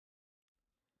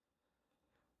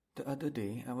The other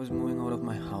day, I was moving out of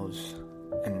my house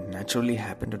and naturally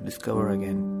happened to discover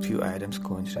again few items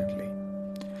coincidentally.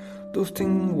 Those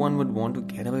things one would want to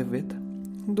get away with,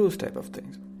 those type of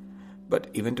things. But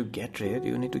even to get rid,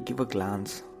 you need to give a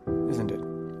glance, isn't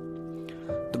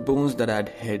it? The bones that I'd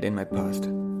hid in my past,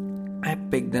 I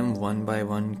picked them one by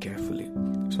one carefully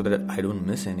so that I don't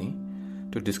miss any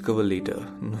to discover later.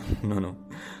 No,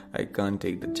 I can't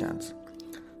take the chance.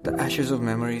 The ashes of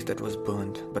memories that was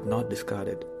burnt but not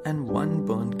discarded, and one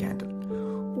burned candle.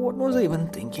 What was I even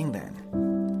thinking then?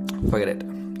 Forget it.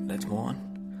 Let's move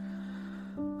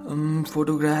on.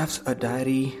 Photographs, a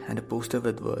diary, and a poster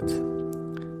with words.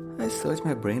 I searched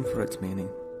my brain for its meaning,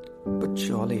 but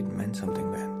surely it meant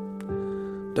something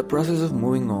then. The process of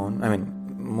moving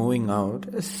out,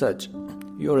 is such.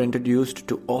 You are introduced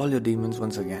to all your demons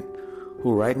once again,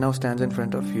 who right now stands in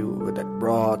front of you with that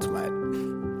broad smile.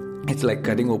 It's like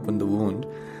cutting open the wound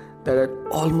that had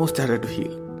almost started to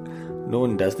heal. No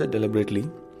one does that deliberately,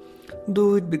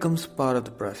 though it becomes part of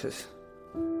the process.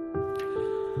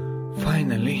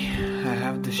 Finally, I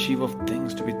have the sheaf of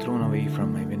things to be thrown away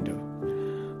from my window,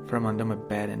 from under my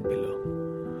bed and pillow.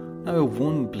 Now I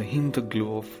won't blame the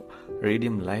glow of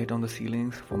radium light on the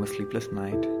ceilings for my sleepless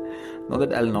night. Not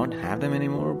that I'll not have them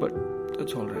anymore, but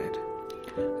that's alright.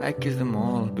 I kissed them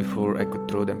all before I could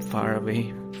throw them far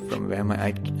away from where my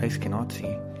eyes cannot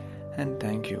see. And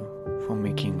thank you for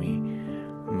making me,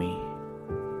 me.